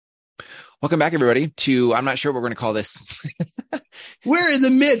Welcome back, everybody, to, I'm not sure what we're going to call this. We're in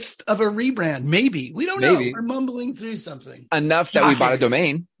the midst of a rebrand. Maybe. We don't know. We're mumbling through something. Enough that we bought a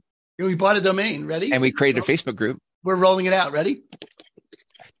domain. We bought a domain. Ready? And we created a Facebook group. We're rolling it out. Ready?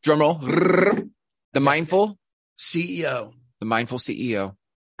 Drum roll. The Mindful CEO. The Mindful CEO.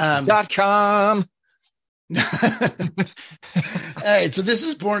 .com. All right. So this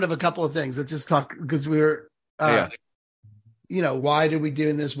is born of a couple of things. Let's just talk because why are we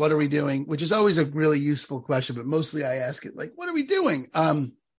doing this? What are we doing? Which is always a really useful question, but mostly I ask it like, what are we doing?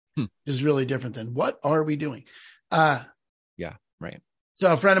 Is really different than what are we doing? Yeah, right.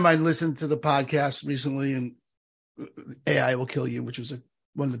 So a friend of mine listened to the podcast recently, and AI Will Kill You, which was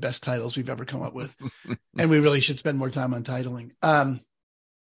one of the best titles we've ever come up with. And we really should spend more time on titling. And,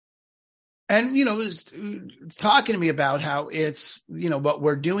 it was talking to me about how it's, what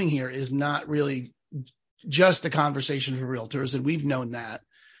we're doing here is not really just a conversation for realtors. And we've known that.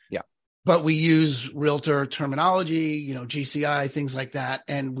 Yeah. But we use realtor terminology, GCI, things like that.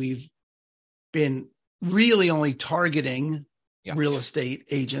 And we've been really only targeting real estate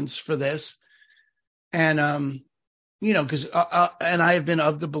agents for this. And, because and I have been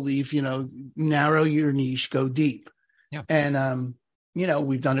of the belief, narrow your niche, go deep. Yeah. And,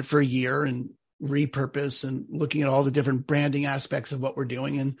 we've done it for a year and repurpose and looking at all the different branding aspects of what we're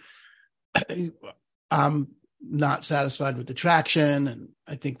doing. And I'm not satisfied with the traction. And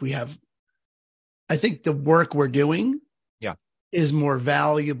I think the work we're doing is more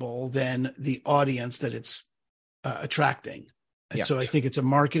valuable than the audience that it's attracting. And so I think it's a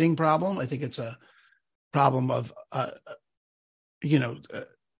marketing problem. I think it's a problem of,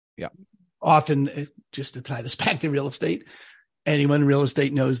 often just to tie this back to real estate, anyone in real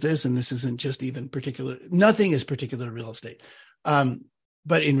estate knows this, and this isn't just even particular. Nothing is particular to real estate.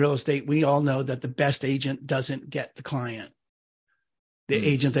 But in real estate, we all know that the best agent doesn't get the client. The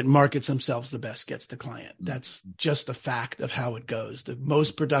agent that markets themselves the best gets the client. That's just a fact of how it goes.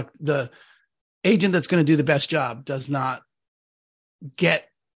 The agent that's going to do the best job does not get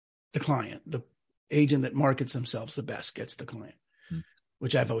the client. The agent that markets themselves the best gets the client,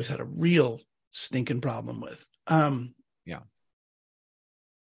 which I've always had a real stinking problem with.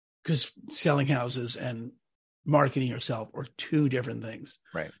 Because selling houses and marketing yourself are two different things.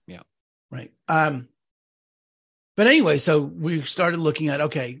 Right. Yeah. Right. But anyway, so we started looking at,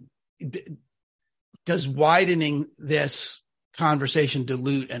 okay, does widening this conversation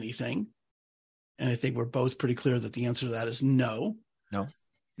dilute anything? And I think we're both pretty clear that the answer to that is no. No.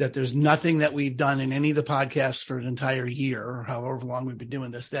 That there's nothing that we've done in any of the podcasts for an entire year or however long we've been doing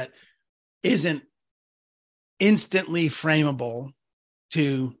this that isn't instantly frameable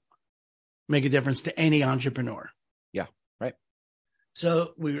to make a difference to any entrepreneur. Yeah. Right.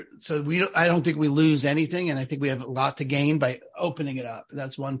 So I don't think we lose anything. And I think we have a lot to gain by opening it up.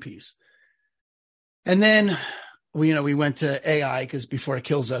 That's one piece. And then we went to AI because before it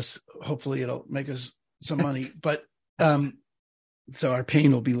kills us, hopefully it'll make us some money, but, so our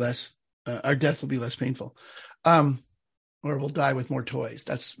pain will be less, our death will be less painful, or we'll die with more toys.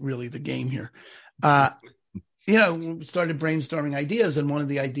 That's really the game here. We started brainstorming ideas, and one of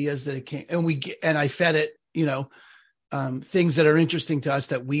the ideas that it came, and I fed it, things that are interesting to us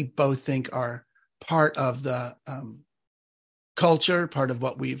that we both think are part of the culture, part of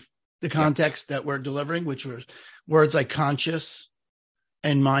what the context that we're delivering, which were words like conscious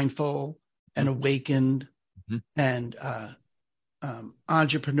and mindful and awakened and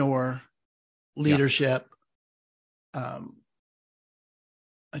entrepreneur, leadership. I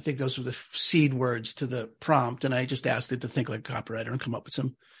think those were the seed words to the prompt. And I just asked it to think like a copywriter and come up with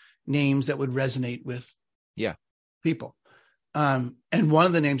some names that would resonate with people. And one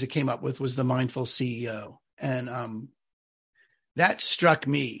of the names it came up with was the Mindful CEO. And that struck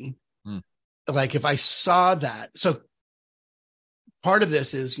me like if I saw that. So part of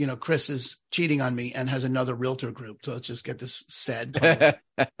this is, Chris is cheating on me and has another realtor group. So let's just get this said.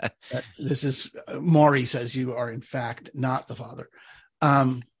 This is Maury says you are in fact not the father.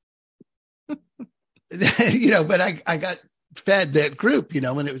 But I got fed that group,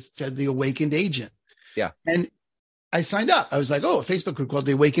 when it said the awakened agent. Yeah. And I signed up. I was like, a Facebook group called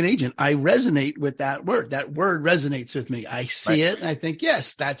the Awakened Agent. I resonate with that word. That word resonates with me. I see it and I think,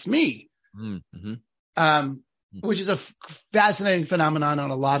 yes, that's me. Which is a fascinating phenomenon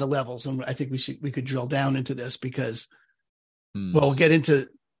on a lot of levels. And I think we could drill down into this because, we'll get into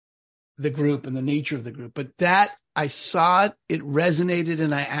the group and the nature of the group, but that I saw it resonated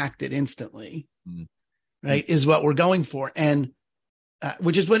and I acted instantly, right? Is what we're going for. And,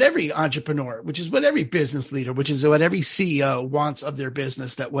 which is what every entrepreneur, which is what every business leader, which is what every CEO wants of their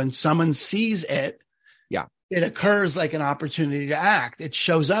business, that when someone sees it, it occurs like an opportunity to act. It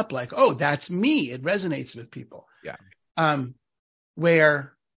shows up like, oh, that's me. It resonates with people. Yeah.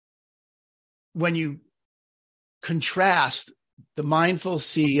 Where when you contrast the Mindful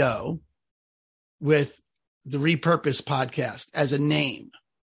CEO with the Repurpose podcast as a name,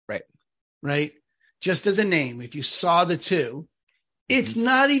 right? Just as a name, if you saw the two, it's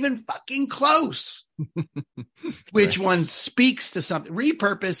not even fucking close. Which one speaks to something?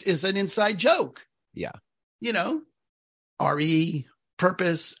 Repurpose is an inside joke. Yeah. You know, RE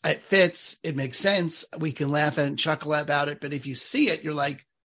purpose, it fits, it makes sense. We can laugh and chuckle about it. But if you see it, you're like,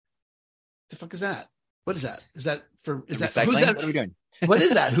 the fuck is that? What is that? Is that for, is that, who's that? What are we doing? What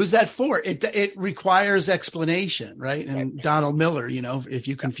is that? Who's that for? It requires explanation, right? And Donald Miller, you know, if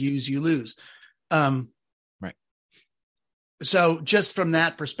you confuse, you lose. Right. So just from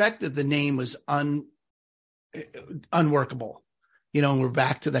that perspective, the name was unworkable, you know, and we're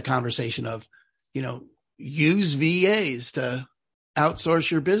back to the conversation of, you know, use VAs to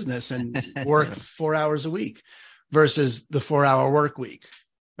outsource your business and work 4 hours a week versus the 4-hour work week.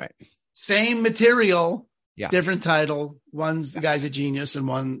 Right. Same material, yeah, different title. One's the guy's a genius and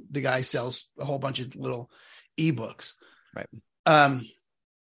one, the guy sells a whole bunch of little ebooks. Right. Yeah.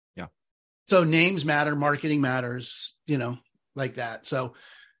 So names matter, marketing matters, you know, like that. So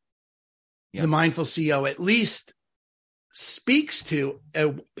the Mindful CEO at least speaks to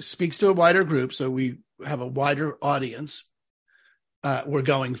a wider group. So we have a wider audience we're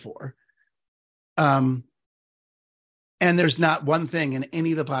going for. And there's not one thing in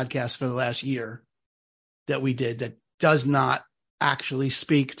any of the podcasts for the last year that we did that does not actually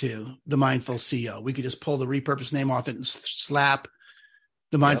speak to the Mindful CEO. We could just pull the Repurpose name off it and slap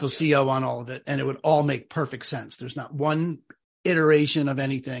the Mindful CEO on all of it, and it would all make perfect sense. There's not one iteration of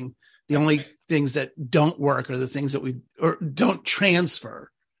anything. The only things that don't work are the things that or don't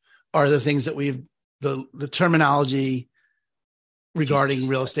transfer are the things that the terminology regarding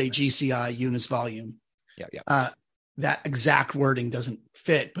real estate, GCI, units volume. Yeah. That exact wording doesn't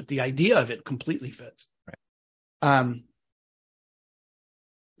fit, but the idea of it completely fits. Right.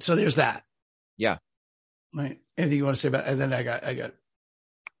 So there's that. Yeah. Right. Anything you want to say about? And then I got.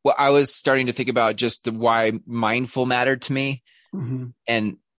 Well, I was starting to think about just why mindful mattered to me,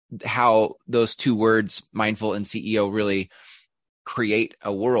 and how those two words, mindful and CEO, really create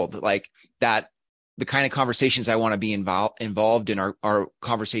a world like that. The kind of conversations I want to be involved in are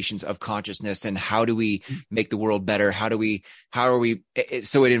conversations of consciousness, and how do we make the world better?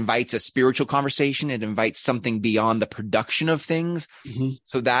 So it invites a spiritual conversation. It invites something beyond the production of things.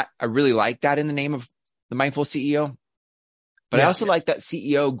 So that I really like that in the name of the Mindful CEO, but I also like that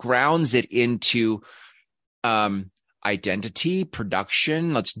CEO grounds it into, identity,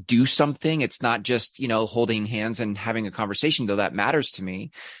 production. Let's do something. It's not just, you know, holding hands and having a conversation, though that matters to me.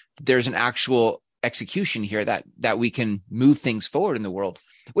 There's an actual execution here that we can move things forward in the world,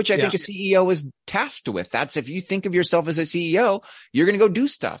 which I think a CEO is tasked with. That's, if you think of yourself as a CEO, you're going to go do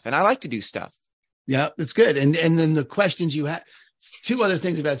stuff. And I like to do stuff. Yeah, that's good. And then the questions you had, two other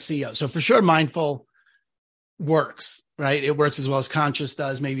things about CEO. So for sure, mindful works, right? It works as well as conscious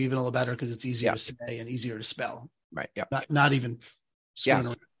does, maybe even a little better because it's easier to say and easier to spell. Right. Yeah. Not even.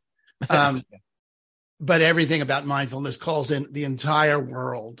 But everything about mindfulness calls in the entire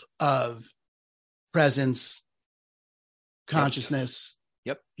world of presence, consciousness,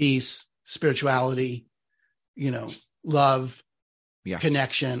 peace, spirituality, you know, love,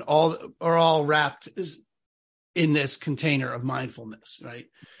 connection, all are all wrapped in this container of mindfulness, right?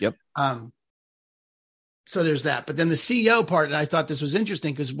 Yep. So there's that. But then the CEO part, and I thought this was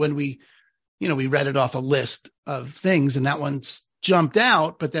interesting because when we read it off a list of things, and that one jumped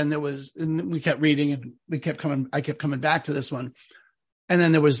out, but then and we kept reading and I kept coming back to this one. And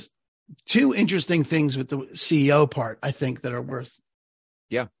then there was two interesting things with the CEO part, I think, that are worth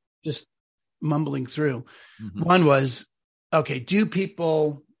just mumbling through. One was, okay, do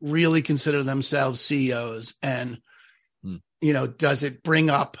people really consider themselves CEOs? And, you know, does it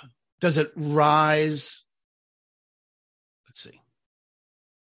rise? Let's see.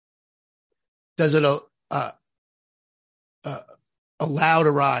 Does it allow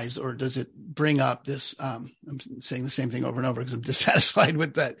to rise, or does it bring up this? I'm saying the same thing over and over because I'm dissatisfied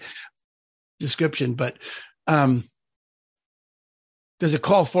with that description, but does it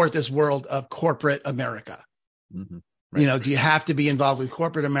call forth this world of corporate America? Right. You know, do you have to be involved with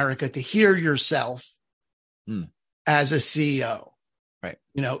corporate America to hear yourself as a CEO? Right.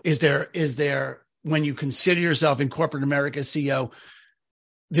 You know, is there when you consider yourself in corporate America CEO,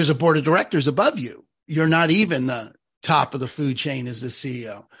 there's a board of directors above you. You're not even the top of the food chain as the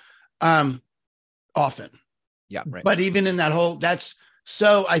CEO. Often. Yeah. Right. But even in that whole, that's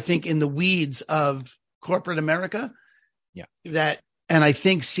so, I think, in the weeds of corporate America. Yeah. And I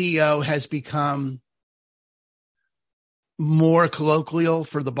think CEO has become more colloquial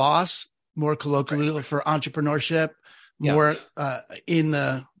for the boss, more colloquial for entrepreneurship, more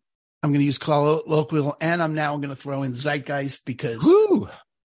I'm going to use colloquial, and I'm now going to throw in zeitgeist because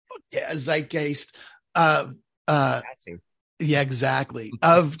zeitgeist. Yeah, exactly.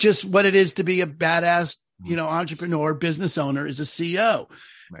 Of just what it is to be a badass, entrepreneur, business owner is a CEO.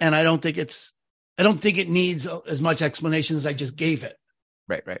 Right. And I don't think it needs as much explanation as I just gave it.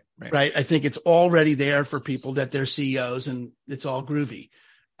 Right. I think it's already there for people that they're CEOs and it's all groovy.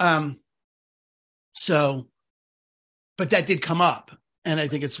 But that did come up, and I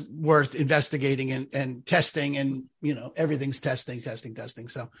think it's worth investigating and testing, and, everything's testing.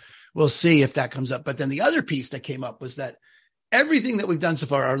 So we'll see if that comes up. But then the other piece that came up was that everything that we've done so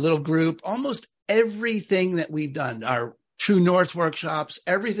far, our little group, almost everything that we've done, our True North workshops,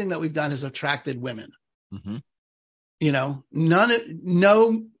 everything that we've done has attracted women. Mm-hmm.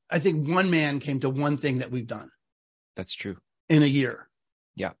 I think one man came to one thing that we've done. That's true. In a year.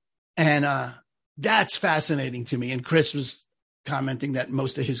 Yeah. And that's fascinating to me. And Chris was commenting that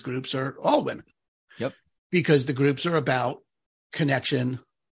most of his groups are all women. Yep. Because the groups are about connection,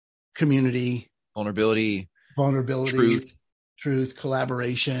 community, vulnerability, truth,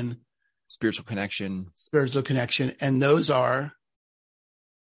 collaboration, spiritual connection. And those are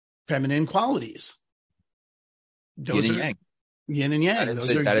feminine qualities. Those yin and yang. Yin and yang. That is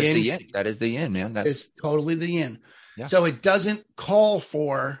the yin. That is the yin, man. It's totally the yin. Yeah. So it doesn't call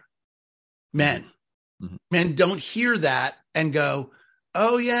for men. Mm-hmm. Men don't hear that and go,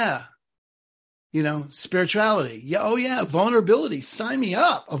 oh, yeah, spirituality. Yeah. Oh, yeah. Vulnerability. Sign me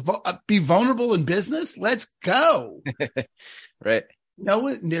up. Be vulnerable in business. Let's go. Right.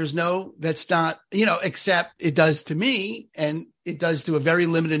 No, that's not, except it does to me, and it does to a very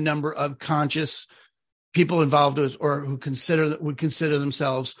limited number of conscious people involved with, or who would consider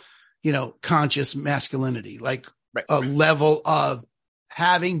themselves, conscious masculinity, like a level of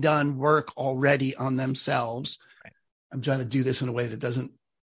having done work already on themselves. Right. I'm trying to do this in a way that doesn't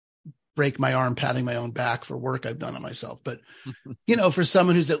break my arm patting my own back for work I've done on myself. But, for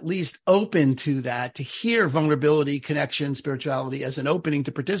someone who's at least open to that, to hear vulnerability, connection, spirituality as an opening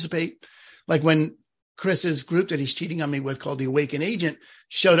to participate. Like when Chris's group that he's cheating on me with, called the Awaken Agent,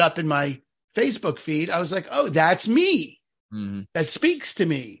 showed up in my Facebook feed, I was like, oh, that's me. Mm-hmm. That speaks to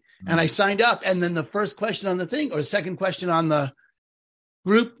me. Mm-hmm. And I signed up. And then the first question on the thing, or the second question on the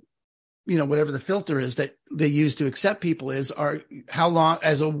group, whatever the filter is that they use to accept people how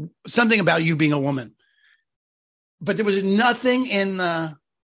long something about you being a woman. But there was nothing in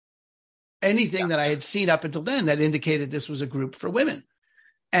anything that I had seen up until then that indicated this was a group for women.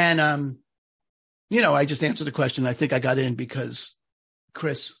 And, I just answered the question. I think I got in because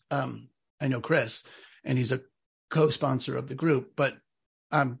Chris, I know Chris, and he's a co-sponsor of the group, but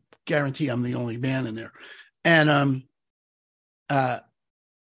I'm guarantee I'm the only man in there. And,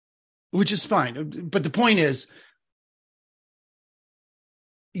 which is fine. But the point is,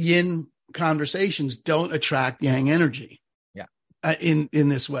 yin conversations don't attract yang energy. Yeah. In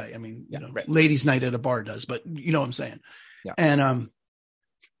this way. I mean, ladies' night at a bar does, but you know what I'm saying? Yeah. And,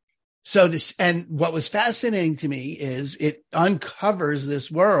 and what was fascinating to me is it uncovers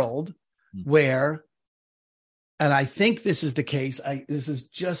this world where, and I think this is the case, this is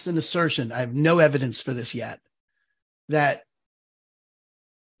just an assertion, I have no evidence for this yet, that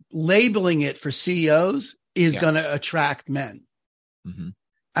labeling it for CEOs is going to attract men. Mm-hmm.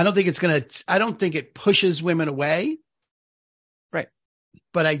 I don't think it pushes women away. Right.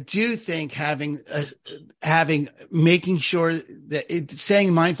 But I do think making sure that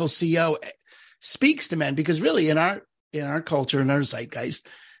saying mindful CEO speaks to men, because really in our culture, in our zeitgeist,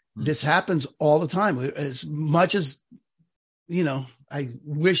 this happens all the time. As much as, I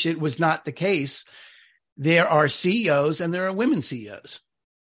wish it was not the case, there are CEOs and there are women CEOs.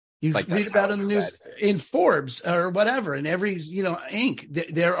 You read about it in the news, in Forbes or whatever, in every,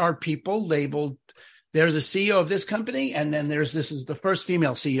 Inc. There are people labeled, there's a CEO of this company, and then this is the first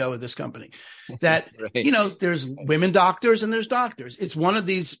female CEO of this company. That, right. There's women doctors and there's doctors. It's one of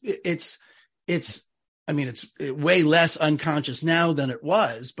these, it's way less unconscious now than it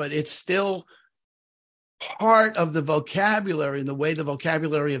was, but it's still part of the vocabulary and the way the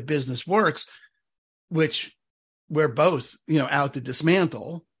vocabulary of business works, which we're both, out to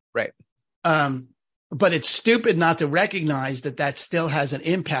dismantle. Right. But it's stupid not to recognize that still has an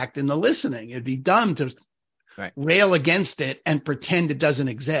impact in the listening. It'd be dumb to rail against it and pretend it doesn't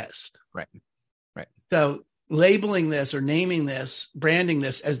exist. Right. Right. So labeling this or naming this, branding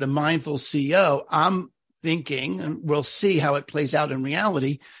this as the mindful CEO, I'm thinking, and we'll see how it plays out in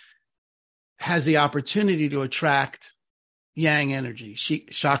reality, has the opportunity to attract yang energy,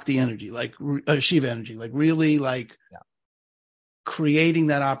 Shakti energy, like Shiva energy, like really like creating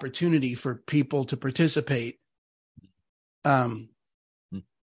that opportunity for people to participate in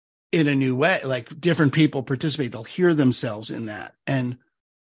a new way. Like different people participate, they'll hear themselves in that. And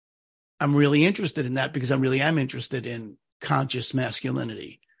I'm really interested in that because I really am interested in conscious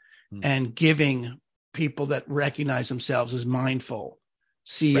masculinity and giving people that recognize themselves as mindful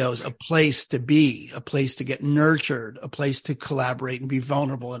CEOs a place to be, a place to get nurtured, a place to collaborate and be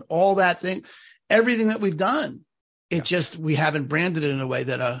vulnerable and all that thing, everything that we've done. It just, we haven't branded it in a way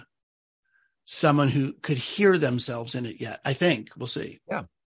that someone who could hear themselves in it yet. I think we'll see. Yeah,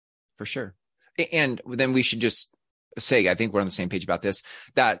 for sure. And then we should just say, I think we're on the same page about this,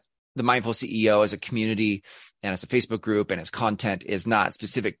 that the Mindful CEO as a community and as a Facebook group and as content is not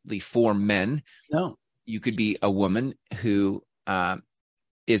specifically for men. No. You could be a woman who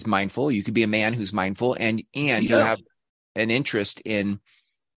is mindful. You could be a man who's mindful and you have an interest in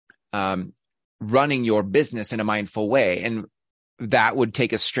running your business in a mindful way. And that would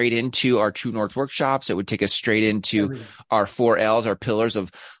take us straight into our True North workshops. It would take us straight into our 4 L's, our pillars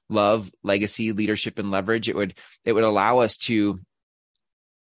of love, legacy, leadership, and leverage. It would allow us to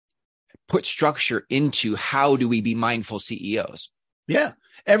put structure into how do we be mindful CEOs. Yeah.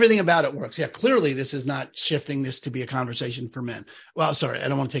 Everything about it works. Yeah. Clearly, this is not shifting this to be a conversation for men. Well, sorry, I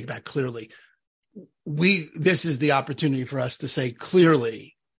don't want to take it back. Clearly, this is the opportunity for us to say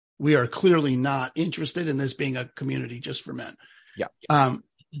clearly, we are clearly not interested in this being a community just for men. Yeah.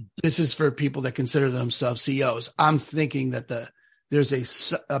 This is for people that consider themselves CEOs. I'm thinking that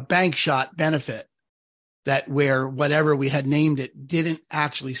there's a bank shot benefit that where whatever we had named it didn't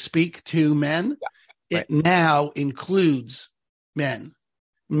actually speak to men. Yeah. It now includes men.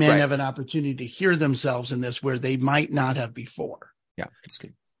 Men have an opportunity to hear themselves in this where they might not have before. Yeah, that's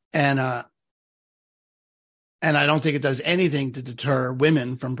good. And I don't think it does anything to deter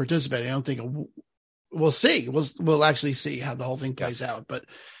women from participating. I don't think we'll see. We'll actually see how the whole thing plays out. But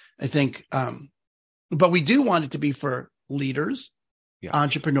I think, but we do want it to be for leaders,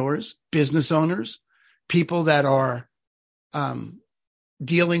 entrepreneurs, business owners, people that are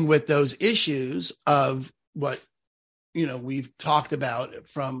dealing with those issues of what, we've talked about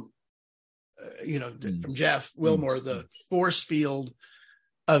from Jeff Wilmore, the force field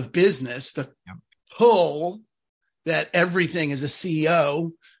of business, the pull that everything as a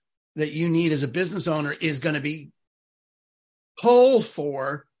CEO that you need as a business owner is going to be pull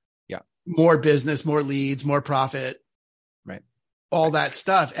for more business, more leads, more profit, all that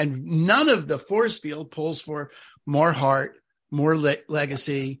stuff. And none of the force field pulls for more heart, more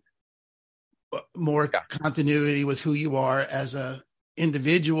legacy, more continuity with who you are as a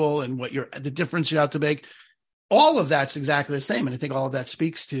individual and what the difference you have to make. All of that's exactly the same. And I think all of that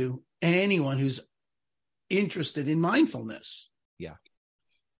speaks to anyone who's interested in mindfulness. Yeah.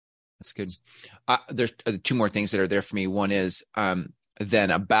 That's good. There's 2 more things that are there for me. One is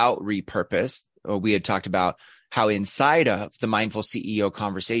then about repurpose. We had talked about how inside of the Mindful CEO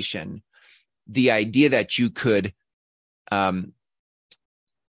conversation, the idea that you could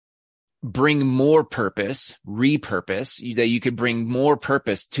bring more purpose, repurpose, that you could bring more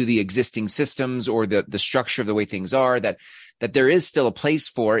purpose to the existing systems or the structure of the way things are, that there is still a place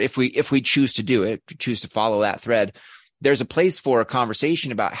for, if we choose to do it, choose to follow that thread, there's a place for a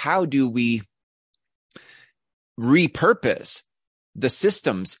conversation about how do we repurpose the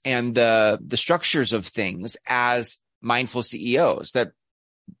systems and the structures of things as mindful CEOs, that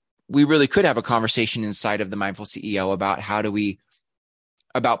we really could have a conversation inside of the Mindful CEO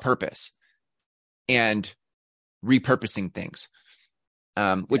about purpose and repurposing things,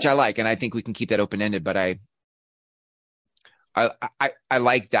 which I like. And I think we can keep that open-ended, but I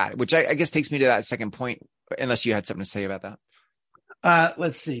like that, which I guess takes me to that second point, unless you had something to say about that.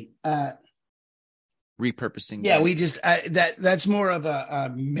 Let's see. Repurposing. Yeah, we just, that's more of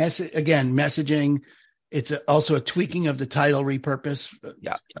a message, again, messaging. It's also a tweaking of the title, repurpose,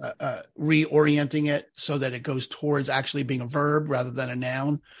 reorienting it so that it goes towards actually being a verb rather than a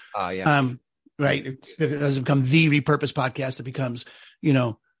noun. Right. It doesn't become the repurpose podcast. It becomes,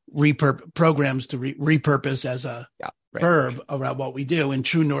 programs to repurpose as a verb around what we do. And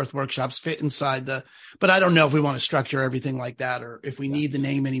True North workshops fit inside but I don't know if we want to structure everything like that or if we need the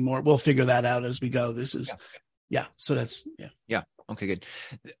name anymore. We'll figure that out as we go. This is, so that's, Yeah. Okay, good.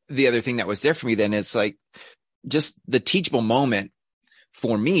 The other thing that was there for me then is like just the teachable moment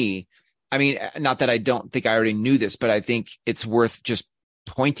for me. I mean, not that I don't think I already knew this, but I think it's worth just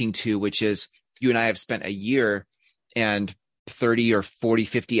pointing to, which is you and I have spent a year and 30 or 40,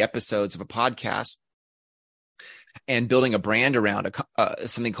 50 episodes of a podcast and building a brand around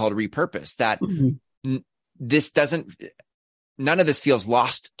something called repurpose. That none of this feels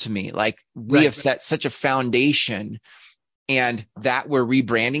lost to me. Like we have set such a foundation, and that we're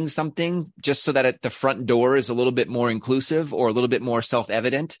rebranding something just so that at the front door is a little bit more inclusive or a little bit more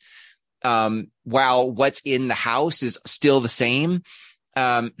self-evident, while what's in the house is still the same,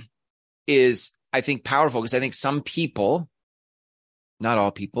 is, I think, powerful, because I think some people, not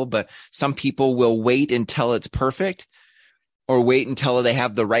all people, but some people will wait until it's perfect, or wait until they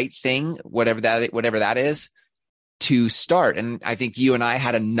have the right thing, whatever that is, to start. And I think you and I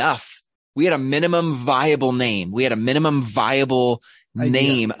had enough. We had a minimum viable name. We had a minimum viable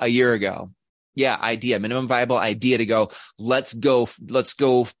name a year ago. Yeah. Minimum viable idea to go, let's go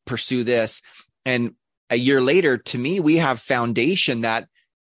pursue this. And a year later, to me, we have foundation that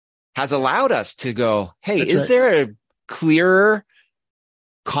has allowed us to go, hey, is there a clearer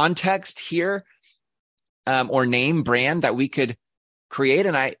context here, or name brand that we could create?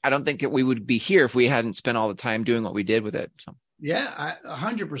 And I don't think that we would be here if we hadn't spent all the time doing what we did with it. So. Yeah,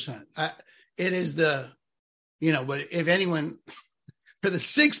 100%. It is but if anyone, for the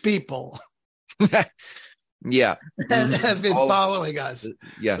 6 people yeah, have been following us,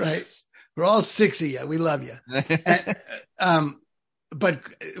 yes, right? We're all 6 of you. We love you. And, but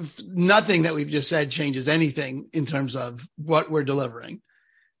nothing that we've just said changes anything in terms of what we're delivering.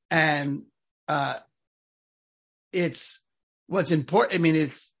 And it's what's important. I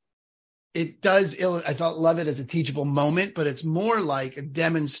mean, love it as a teachable moment, but it's more like a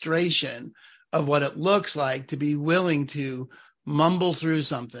demonstration of what it looks like to be willing to mumble through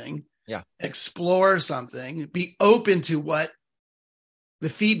something, explore something, be open to what the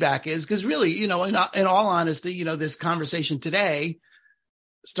feedback is. Because really, in all honesty, this conversation today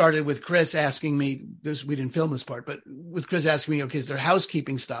started with Chris asking me this. We didn't film this part, but with Chris asking me, okay, is there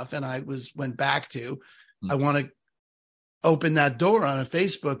housekeeping stuff? And I went back to, I want to open that door on a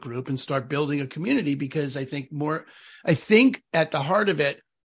Facebook group and start building a community, because I think at the heart of it,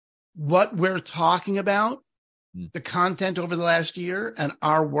 what we're talking about, the content over the last year and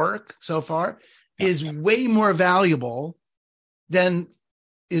our work so far is way more valuable than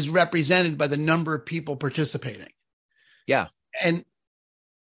is represented by the number of people participating. Yeah. And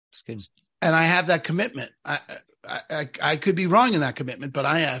it's good. And I have that commitment. I could be wrong in that commitment, but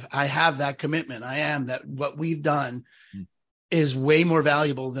I have that commitment. I am that what we've done is way more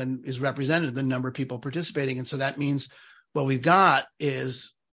valuable than is represented, the number of people participating. And so that means what we've got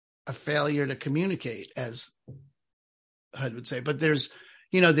is a failure to communicate, as HUD would say. But there's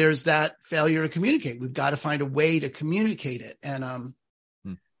that failure to communicate. We've got to find a way to communicate it. And,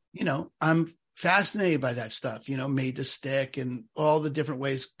 I'm fascinated by that stuff, Made to Stick and all the different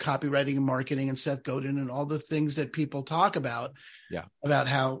ways, copywriting and marketing and Seth Godin and all the things that people talk about, about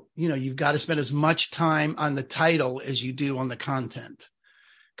how, you've got to spend as much time on the title as you do on the content,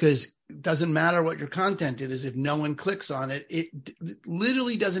 because it doesn't matter what your content is. If no one clicks on it, it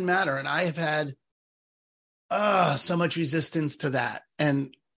literally doesn't matter. And I have had so much resistance to that.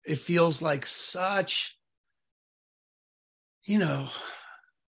 And it feels like such,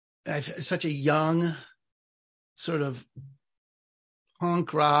 such a young sort of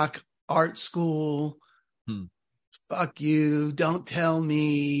punk rock art school. Fuck you. Don't tell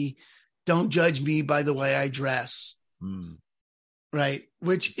me. Don't judge me by the way I dress. Right.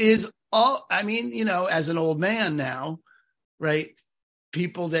 Which is all, as an old man now, right?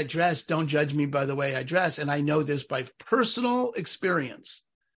 People that dress, don't judge me by the way I dress. And I know this by personal experience.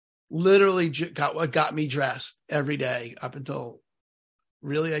 Literally what got me dressed every day up until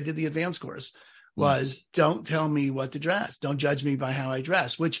really I did the advanced course was don't tell me what to dress. Don't judge me by how I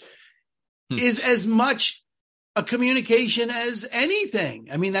dress, which is as much a communication as anything.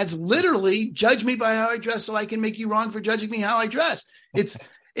 I mean, that's literally judge me by how I dress so I can make you wrong for judging me how I dress. It's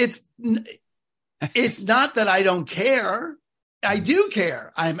not that I don't care. I do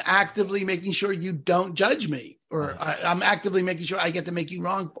care. I'm actively making sure you don't judge me, or I'm actively making sure I get to make you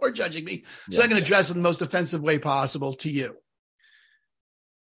wrong for judging me. So I'm going to dress in the most offensive way possible to you.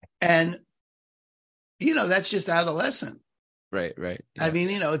 And, that's just adolescent. Right. Yeah. I mean,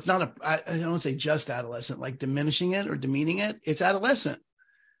 it's not I don't want to say just adolescent, like diminishing it or demeaning it. It's adolescent,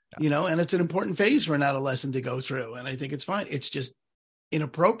 and it's an important phase for an adolescent to go through. And I think it's fine. It's just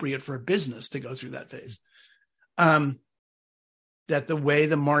inappropriate for a business to go through that phase. That the way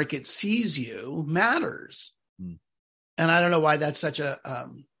the market sees you matters. And I don't know why that's such a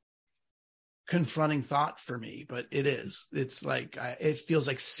confronting thought for me, but it is. It's like, it feels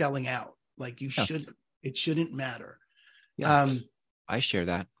like selling out. Like it shouldn't matter. Yeah. I share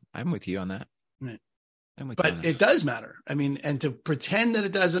that. I'm with you on that. Right. But it does matter. I mean, and to pretend that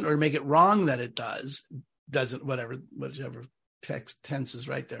it doesn't or make it wrong that it does, doesn't, whichever text tense is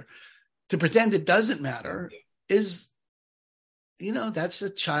right there. To pretend it doesn't matter is, that's a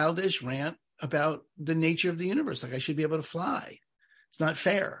childish rant about the nature of the universe. Like, I should be able to fly. It's not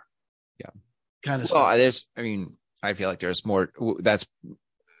fair. Yeah. Kind of stuff. I feel like there's that's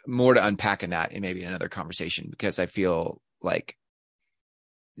more to unpack in that, and maybe another conversation, because I feel like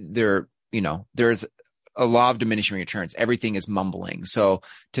there's a law of diminishing returns. Everything is mumbling. So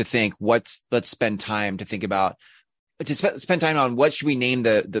to think let's spend time to think about, spend time on what should we name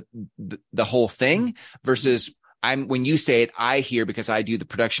the whole thing versus when you say it, I hear, because I do the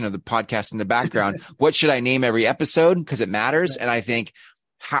production of the podcast in the background, what should I name every episode? Because it matters. And I think,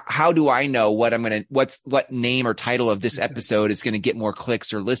 how do I know what name or title of this episode is going to get more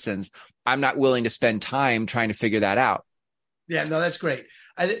clicks or listens? I'm not willing to spend time trying to figure that out. Yeah, no, that's great.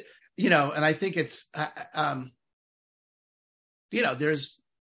 And I think it's, there's,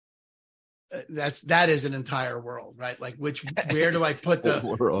 that is an entire world, right? Like, where do I put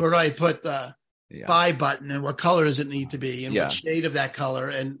the buy button, and what color does it need to be, and what shade of that color?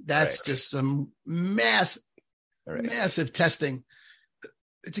 And that's just some massive testing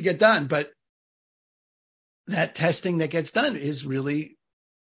to get done. But that testing that gets done is really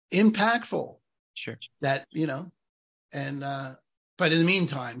impactful. Sure. That, but in the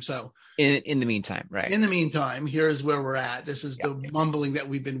meantime, in the meantime, right. In the meantime, here's where we're at. This is the mumbling that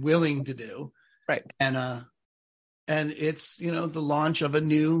we've been willing to do. Right. And it's, the launch of a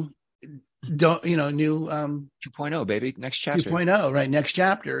new 2.0, baby. Next chapter. 2.0, right? Next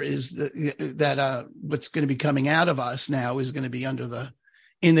chapter is that what's going to be coming out of us now is going to be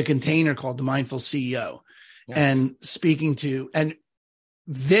in the container called the Mindful CEO. Yeah. And speaking to, and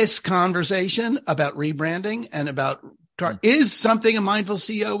this conversation about rebranding and about is something a mindful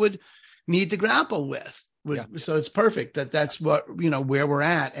CEO would need to grapple with. So it's perfect that's what, where we're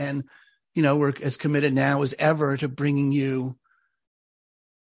at. And, we're as committed now as ever to bringing you,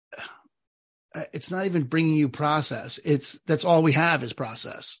 it's not even bringing you process. That's all we have is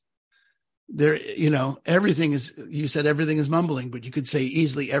process. There, everything is, you said everything is mumbling, but you could say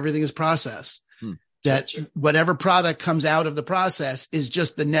easily everything is process. That whatever product comes out of the process is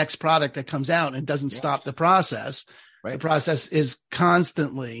just the next product that comes out, and doesn't stop the process. Right. The process is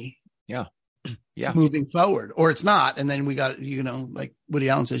constantly moving forward, or it's not. And then we got, like Woody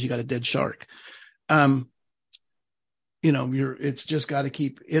Allen says, you got a dead shark. It's just got to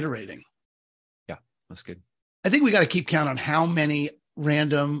keep iterating. Yeah, that's good. I think we got to keep count on how many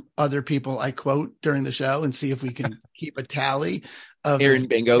random other people I quote during the show, and see if we can keip a tally of Aaron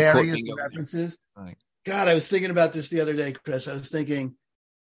Bingo various references. Right. God, I was thinking about this the other day, Chris. I was thinking,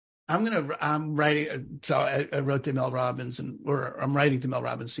 I'm writing. So I wrote to Mel Robbins, or I'm writing to Mel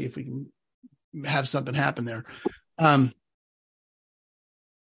Robbins, see if we can have something happen there. But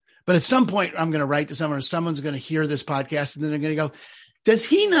at some point I'm going to write to someone, or someone's going to hear this podcast, and then they're going to go, does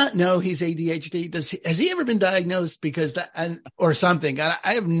he not know he's ADHD? Has he ever been diagnosed? Because or something.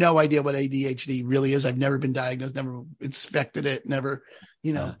 I have no idea what ADHD really is. I've never been diagnosed, never inspected it, never,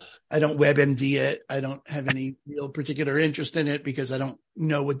 I don't WebMD it. I don't have any real particular interest in it, because I don't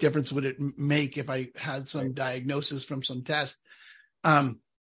know what difference would it make if I had some diagnosis from some test.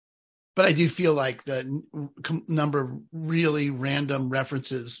 But I do feel like the number of really random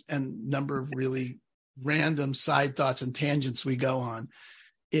references and number of really random side thoughts and tangents we go on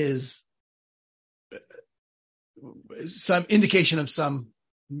is some indication of some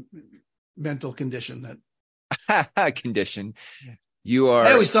mental condition condition. You are.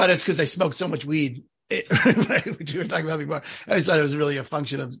 I always thought it's because I smoked so much weed, which we were talking about before. I always thought it was really a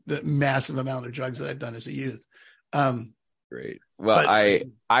function of the massive amount of drugs that I've done as a youth. Great. Well,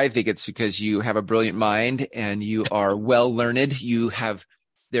 I think it's because you have a brilliant mind and you are well learned. You have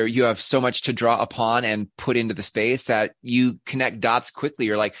so much to draw upon and put into the space that you connect dots quickly.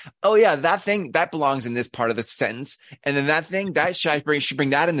 You're like, oh yeah, that thing that belongs in this part of the sentence, and then that thing that should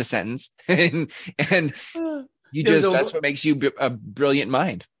bring that in the sentence, and you that's what makes you a brilliant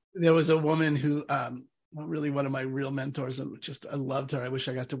mind. There was a woman who, really one of my real mentors, and I loved her. I wish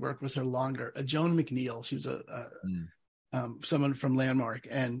I got to work with her longer. Joan McNeil. She was someone from Landmark,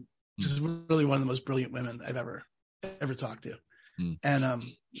 and just really one of the most brilliant women I've ever talked to. And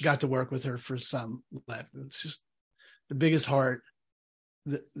got to work with her for some life. It's just the biggest heart,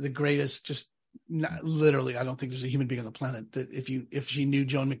 the greatest, just not, literally, I don't think there's a human being on the planet that if she knew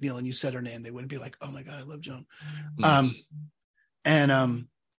Joan McNeil and you said her name, they wouldn't be like, oh my God, I love Joan.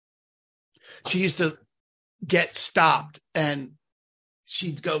 She used to get stopped and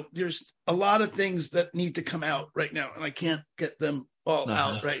she'd go, there's a lot of things that need to come out right now, and I can't get them all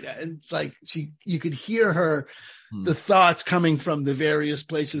out right now. And it's like you could hear her the thoughts coming from the various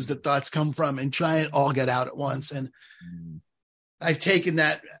places that thoughts come from and try and all get out at once. And I've taken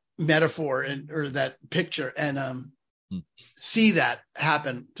that metaphor or that picture and see that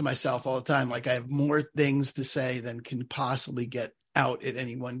happen to myself all the time. Like I have more things to say than can possibly get out at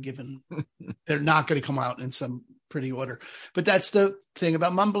any one given. They're not going to come out in some pretty order. But that's the thing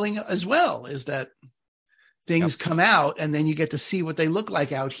about mumbling as well, is that things come out and then you get to see what they look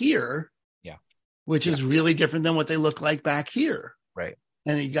like out here. Which is really different than what they look like back here. Right.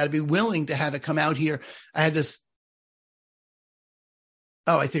 And you got to be willing to have it come out here. I had this.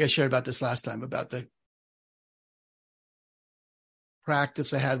 Oh, I think I shared about this last time about the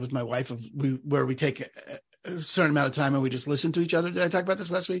practice I had with my wife where we take a certain amount of time and we just listen to each other. Did I talk about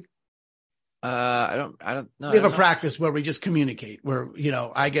this last week? I don't know. We have a practice where we just communicate, where,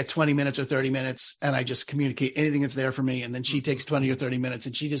 I get 20 minutes or 30 minutes and I just communicate anything that's there for me. And then she takes 20 or 30 minutes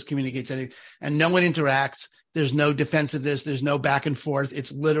and she just communicates anything, and no one interacts. There's no defensiveness. There's no back and forth.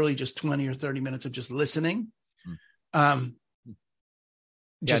 It's literally just 20 or 30 minutes of just listening.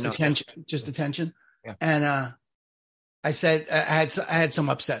 Attention. Yeah. And, I said, I had some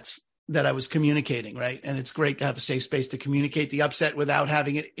upsets that I was communicating. Right. And it's great to have a safe space to communicate the upset without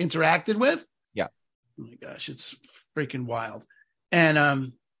having it interacted with. Yeah. Oh my gosh, it's freaking wild. And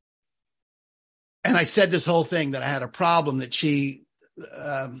I said this whole thing that I had a problem that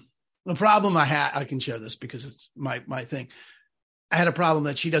the problem I had, I can share this because it's my thing. I had a problem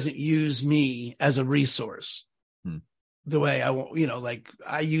that she doesn't use me as a resource the way I want, like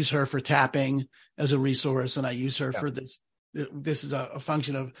I use her for tapping as a resource, and I use her for this. This is a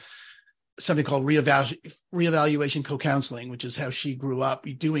function of something called reevaluation co-counseling, which is how she grew up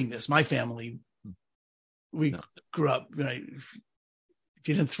doing this. My family, we grew up, if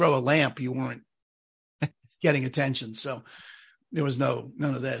you didn't throw a lamp, you weren't getting attention. So there was none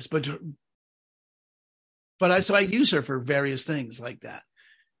of this, so I use her for various things like that.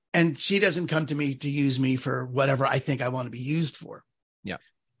 And she doesn't come to me to use me for whatever I think I want to be used for. Yeah.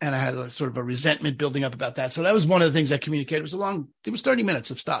 And I had a sort of a resentment building up about that. So that was one of the things I communicated. It was 30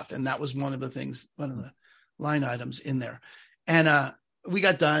 minutes of stuff. And that was one of the line items in there. And we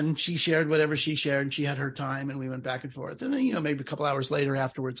got done. She shared whatever she shared, and she had her time, and we went back and forth. And then, maybe a couple hours later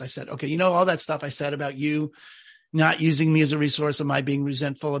afterwards, I said, okay, all that stuff I said about you not using me as a resource, am I being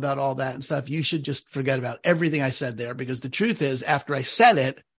resentful about all that and stuff? You should just forget about everything I said there, because the truth is, after I said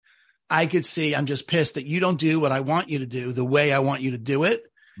it, I could see I'm just pissed that you don't do what I want you to do the way I want you to do it.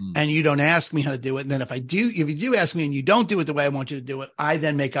 And you don't ask me how to do it. And then if you do ask me and you don't do it the way I want you to do it, I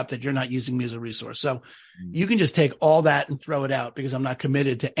then make up that you're not using me as a resource. So you can just take all that and throw it out, because I'm not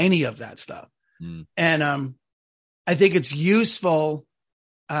committed to any of that stuff. And I think it's useful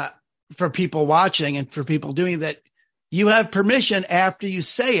for people watching and for people doing that. You have permission after you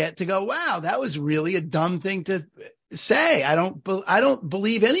say it to go, wow, that was really a dumb thing to say. I don't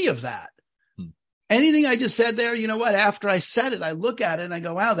believe any of that. Anything I just said there, you know what? After I said it, I look at it and I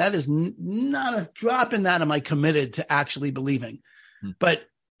go, wow, that is not a drop in that am I committed to actually believing. But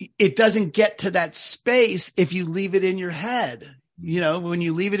it doesn't get to that space if you leave it in your head. When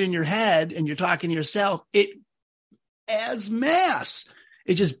you leave it in your head and you're talking to yourself, it adds mass.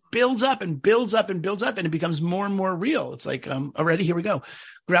 It just builds up and builds up and builds up, and it becomes more and more real. It's like, already, here we go.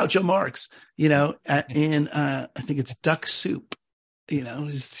 Groucho Marx, in I think it's Duck Soup. He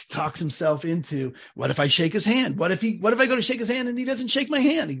talks himself into, what if I shake his hand? What if I go to shake his hand and he doesn't shake my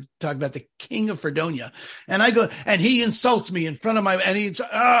hand? He talked about the king of Fredonia, and I go, and he insults me in front of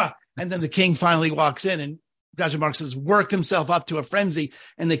and then the king finally walks in, and Groucho Marx has worked himself up to a frenzy,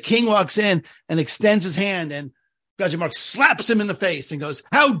 and the king walks in and extends his hand, and Groucho Marx slaps him in the face and goes,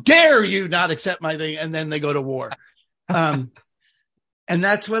 how dare you not accept my thing? And then they go to war. And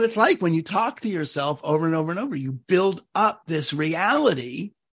that's what it's like when you talk to yourself over and over and over. You build up this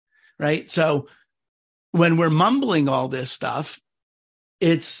reality, right? So when we're mumbling all this stuff,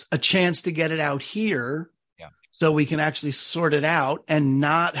 it's a chance to get it out here, so we can actually sort it out and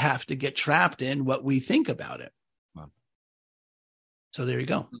not have to get trapped in what we think about it. Wow. So there you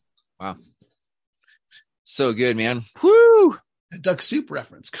go. Wow. So good, man. Whoo! A Duck Soup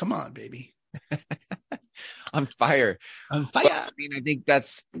reference. Come on, baby. On fire. On fire. Well, I think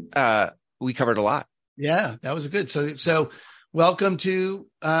that's we covered a lot. Yeah, that was good. So welcome to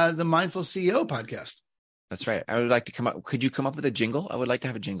the Mindful CEO podcast. That's right. I would like to come up. Could you come up with a jingle? I would like to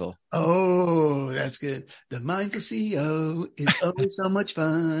have a jingle. Oh, that's good. The Mindful CEO is always so much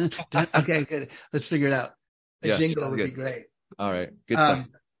fun. Okay, good. Let's figure it out. A jingle would be great. All right. Good stuff.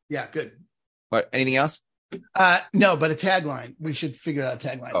 Yeah, good. What? Anything else? No, but a tagline. We should figure out a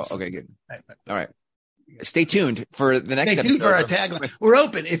tagline. Oh, okay, good. Right. All right. Stay tuned for the next episode. Stay tuned for our tagline. We're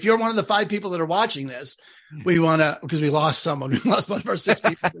open. If you're one of the 5 people that are watching this, we want to, because we lost someone. We lost one of our 6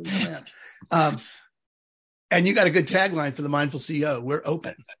 people. And you got a good tagline for the Mindful CEO. We're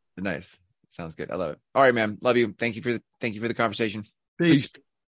open. Nice. Sounds good. I love it. All right, man. Love you. Thank you for the conversation. Peace.